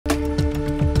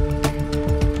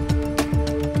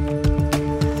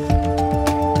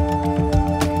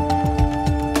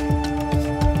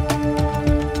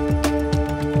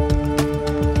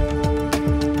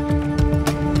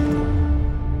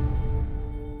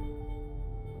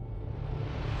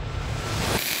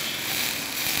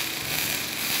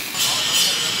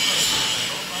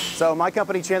So my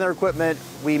company, Chandler Equipment,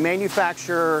 we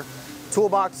manufacture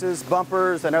toolboxes,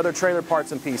 bumpers, and other trailer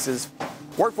parts and pieces.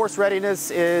 Workforce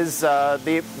readiness is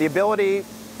the ability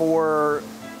for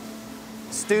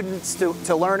students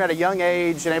to learn at a young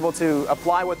age and able to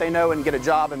apply what they know and get a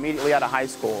job immediately out of high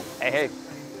school. Hey,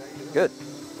 good.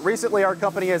 Recently, our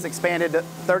company has expanded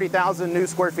 30,000 new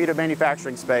square feet of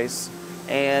manufacturing space,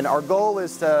 and our goal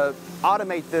is to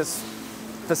automate this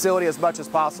facility as much as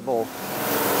possible.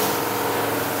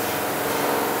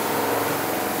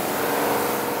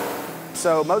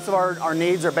 So most of our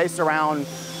needs are based around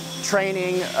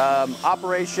training,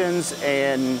 operations,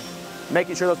 and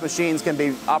making sure those machines can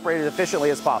be operated efficiently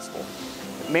as possible.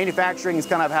 Manufacturing has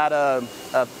kind of had a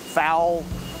foul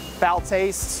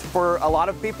taste for a lot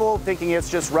of people, thinking it's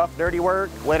just rough, dirty work,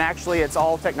 when actually it's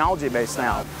all technology based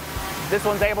now. This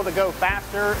one's able to go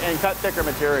faster and cut thicker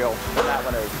material than that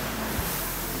one is.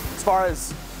 As far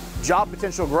as job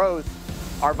potential growth,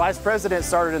 our vice president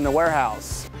started in the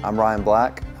warehouse. I'm Ryan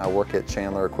Black. I work at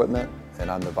Chandler Equipment, and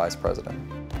I'm the vice president.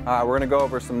 We're going to go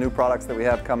over some new products that we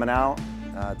have coming out.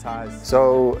 Ties.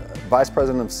 So, vice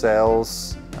president of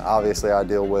sales, obviously I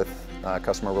deal with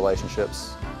customer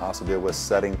relationships. I also deal with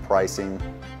setting pricing,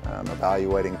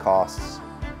 evaluating costs.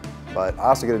 But I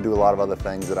also get to do a lot of other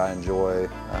things that I enjoy,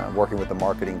 working with the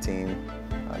marketing team.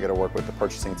 I get to work with the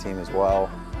purchasing team as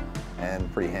well,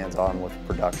 and pretty hands-on with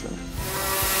production.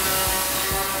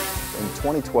 In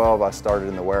 2012, I started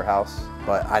in the warehouse,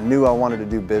 but I knew I wanted to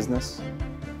do business.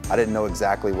 I didn't know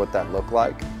exactly what that looked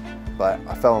like, but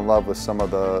I fell in love with some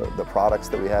of the products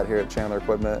that we had here at Chandler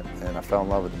Equipment, and I fell in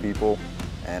love with the people,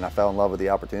 and I fell in love with the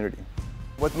opportunity.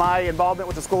 With my involvement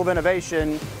with the School of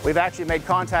Innovation, we've actually made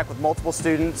contact with multiple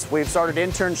students. We've started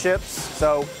internships,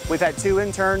 so we've had three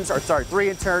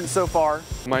interns so far.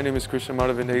 My name is Christian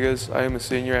Mata Venegas. I am a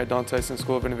senior at Don Tyson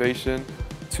School of Innovation.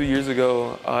 2 years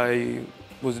ago, I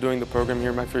was doing the program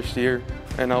here my first year,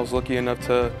 and I was lucky enough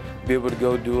to be able to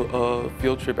go do a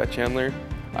field trip at Chandler.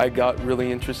 I got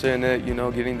really interested in it,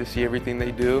 getting to see everything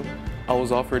they do. I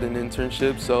was offered an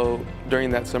internship, so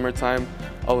during that summertime,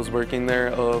 I was working there,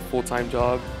 a full-time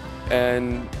job,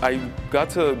 and I got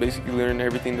to basically learn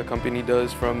everything the company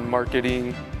does, from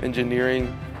marketing,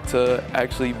 engineering, to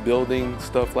actually building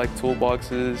stuff like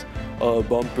toolboxes,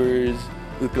 bumpers,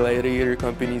 the Gladiator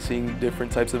company, seeing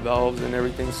different types of valves and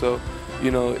everything. So,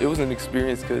 it was an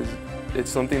experience because it's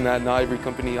something that not every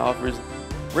company offers.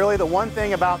 Really, the one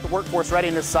thing about the workforce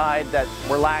readiness side that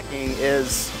we're lacking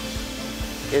is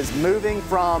moving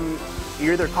from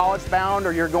you're either college bound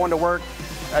or you're going to work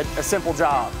a simple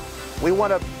job. We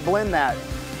want to blend that.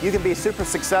 You can be super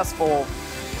successful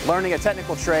learning a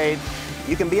technical trade.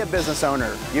 You can be a business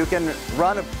owner. You can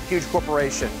run a huge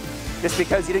corporation. Just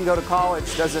because you didn't go to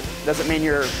college doesn't mean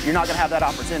you're not going to have that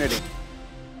opportunity.